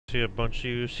See, a bunch of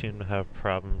you seem to have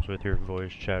problems with your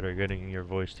voice chat or getting your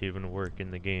voice to even work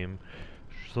in the game.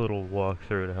 Just a little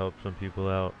walkthrough to help some people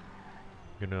out.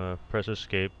 You're gonna press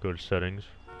escape, go to settings,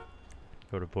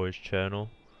 go to voice channel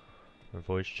or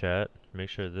voice chat. Make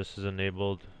sure this is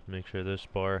enabled. Make sure this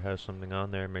bar has something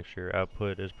on there. Make sure your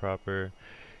output is proper.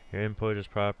 Your input is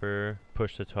proper.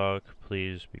 Push to talk,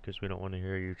 please, because we don't want to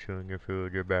hear you chewing your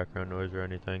food, your background noise or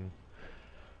anything.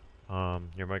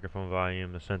 Your microphone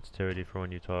volume, the sensitivity for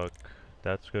when you talk,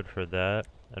 that's good for that.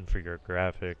 And for your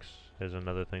graphics is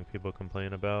another thing people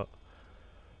complain about.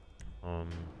 I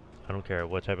don't care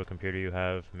what type of computer you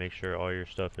have, make sure all your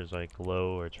stuff is like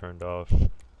low or turned off.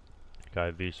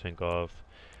 Got VSync off.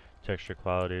 Texture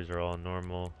qualities are all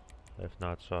normal, if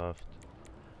not soft.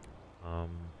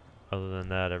 Um, Other than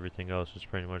that, everything else is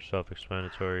pretty much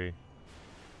self-explanatory. If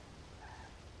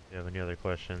you have any other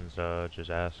questions, just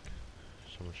ask.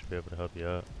 Someone should be able to help you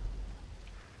out.